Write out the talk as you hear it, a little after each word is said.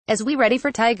As we ready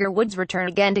for Tiger Woods' return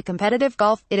again to competitive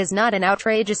golf, it is not an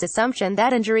outrageous assumption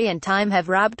that injury and time have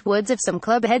robbed Woods of some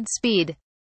club head speed.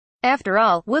 After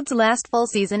all, Woods' last full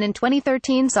season in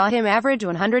 2013 saw him average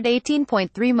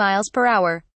 118.3 miles per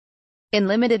hour. In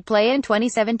limited play in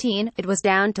 2017, it was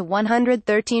down to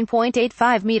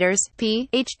 113.85 meters,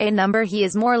 ph, a number he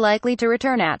is more likely to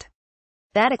return at.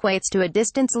 That equates to a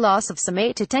distance loss of some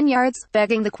 8 to 10 yards,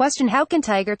 begging the question, how can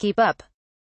Tiger keep up?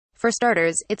 For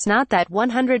starters, it's not that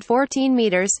 114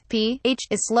 meters, ph,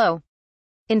 is slow.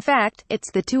 In fact,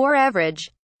 it's the tour average.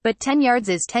 But 10 yards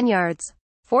is 10 yards.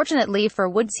 Fortunately for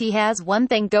Woods, he has one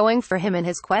thing going for him in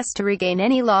his quest to regain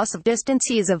any loss of distance: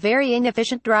 he is a very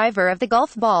inefficient driver of the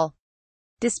golf ball.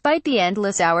 Despite the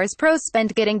endless hours pros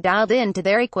spend getting dialed into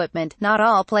their equipment, not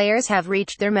all players have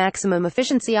reached their maximum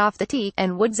efficiency off the tee,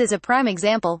 and Woods is a prime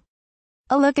example.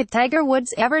 A look at Tiger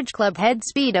Woods' average club head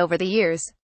speed over the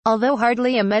years. Although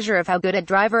hardly a measure of how good a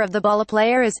driver of the ball a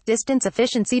player is, distance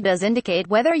efficiency does indicate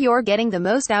whether you're getting the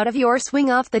most out of your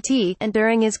swing off the tee, and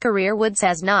during his career Woods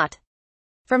has not.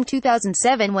 From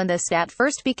 2007, when the stat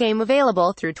first became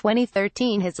available, through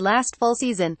 2013, his last full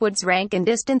season, Woods' rank in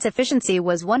distance efficiency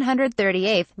was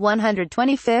 138th,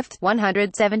 125th,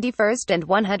 171st and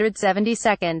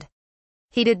 172nd.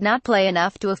 He did not play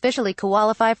enough to officially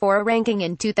qualify for a ranking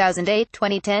in 2008,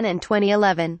 2010 and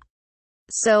 2011.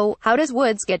 So, how does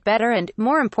Woods get better, and,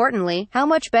 more importantly, how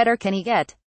much better can he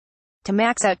get? To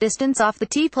max out distance off the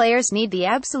tee, players need the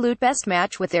absolute best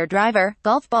match with their driver,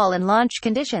 golf ball and launch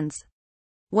conditions.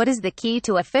 What is the key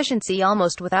to efficiency?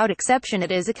 Almost without exception,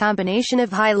 it is a combination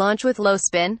of high launch with low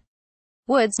spin.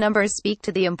 Woods' numbers speak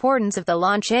to the importance of the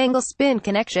launch angle spin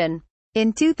connection.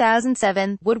 In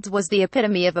 2007, Woods was the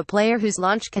epitome of a player whose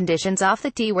launch conditions off the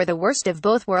tee were the worst of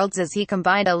both worlds, as he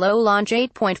combined a low launch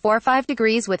 8.45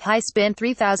 degrees with high spin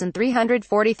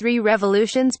 3,343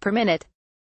 revolutions per minute.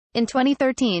 In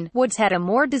 2013, Woods had a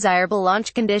more desirable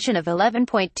launch condition of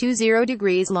 11.20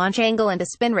 degrees launch angle and a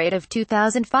spin rate of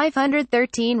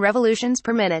 2,513 revolutions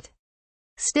per minute.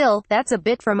 Still, that's a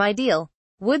bit from ideal.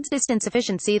 Woods' distance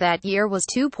efficiency that year was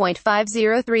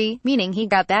 2.503, meaning he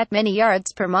got that many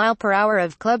yards per mile per hour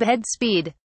of club head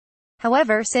speed.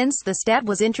 However, since the stat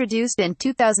was introduced in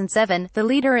 2007, the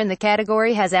leader in the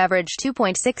category has averaged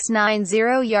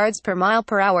 2.690 yards per mile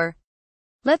per hour.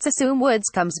 Let's assume Woods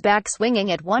comes back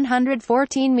swinging at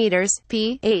 114 meters,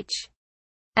 ph.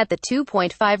 At the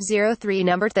 2.503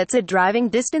 number, that's a driving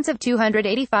distance of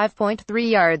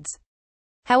 285.3 yards.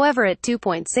 However, at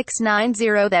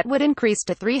 2.690, that would increase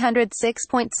to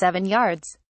 306.7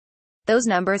 yards. Those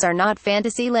numbers are not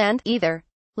fantasy land, either.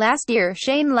 Last year,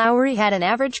 Shane Lowry had an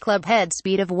average club head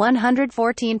speed of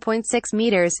 114.6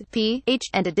 meters, ph,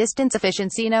 and a distance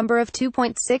efficiency number of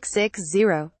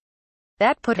 2.660.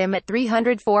 That put him at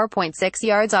 304.6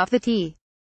 yards off the tee.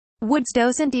 Woods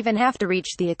doesn't even have to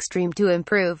reach the extreme to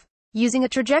improve. Using a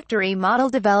trajectory model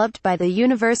developed by the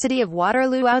University of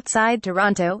Waterloo outside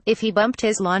Toronto, if he bumped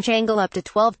his launch angle up to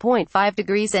 12.5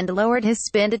 degrees and lowered his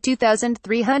spin to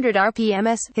 2,300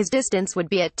 rpms, his distance would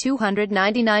be at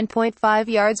 299.5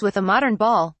 yards with a modern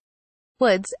ball.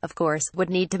 Woods, of course, would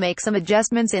need to make some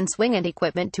adjustments in swing and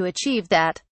equipment to achieve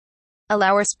that. A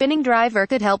lower spinning driver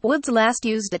could help. Woods last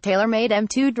used a tailor-made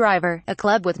M2 driver, a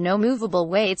club with no movable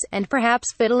weights, and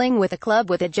perhaps fiddling with a club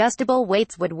with adjustable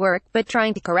weights would work, but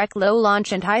trying to correct low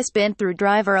launch and high spin through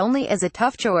driver only is a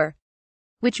tough chore.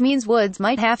 Which means Woods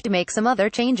might have to make some other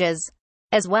changes.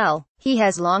 As well, he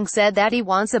has long said that he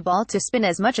wants a ball to spin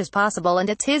as much as possible, and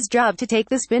it's his job to take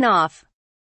the spin off.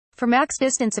 For max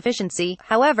distance efficiency,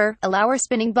 however, a lower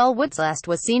spinning ball. Woods last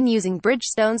was seen using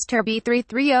Bridgestone's Turbo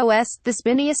 330S, the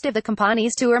spinniest of the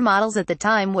company's tour models at the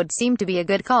time. Would seem to be a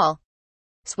good call.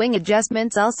 Swing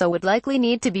adjustments also would likely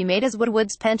need to be made, as would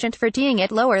Woods' penchant for teeing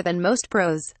it lower than most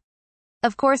pros.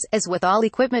 Of course, as with all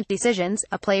equipment decisions,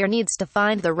 a player needs to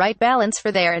find the right balance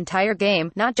for their entire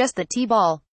game, not just the tee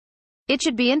ball. It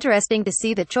should be interesting to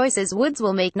see the choices Woods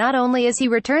will make, not only as he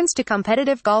returns to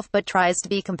competitive golf but tries to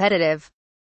be competitive.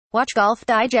 Watch Golf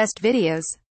Digest videos.